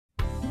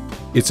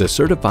It's a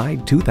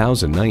certified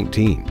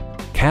 2019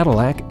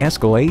 Cadillac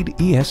Escalade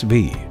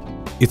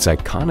ESV. It's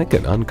iconic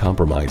and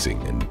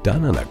uncompromising and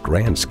done on a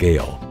grand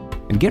scale.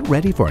 And get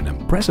ready for an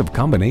impressive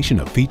combination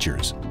of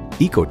features: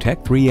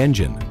 Ecotec 3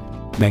 engine,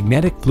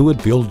 magnetic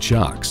fluid-filled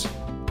shocks,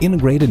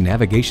 integrated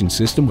navigation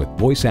system with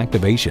voice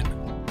activation,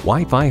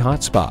 Wi-Fi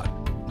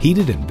hotspot,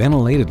 heated and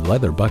ventilated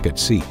leather bucket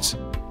seats,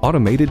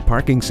 automated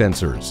parking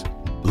sensors,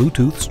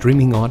 Bluetooth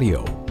streaming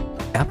audio,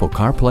 Apple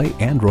CarPlay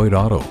Android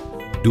Auto,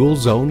 dual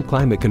zone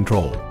climate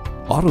control,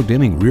 auto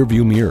dimming rear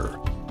view mirror,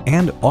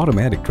 and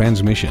automatic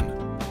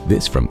transmission.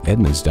 This from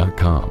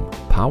Edmunds.com.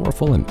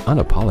 Powerful and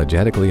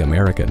unapologetically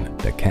American,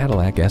 the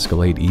Cadillac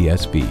Escalade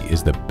ESV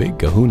is the big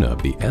kahuna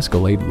of the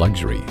Escalade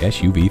luxury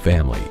SUV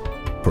family.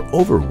 For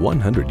over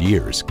 100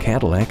 years,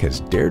 Cadillac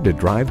has dared to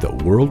drive the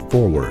world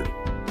forward.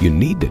 You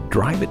need to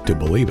drive it to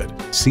believe it.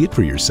 See it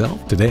for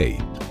yourself today.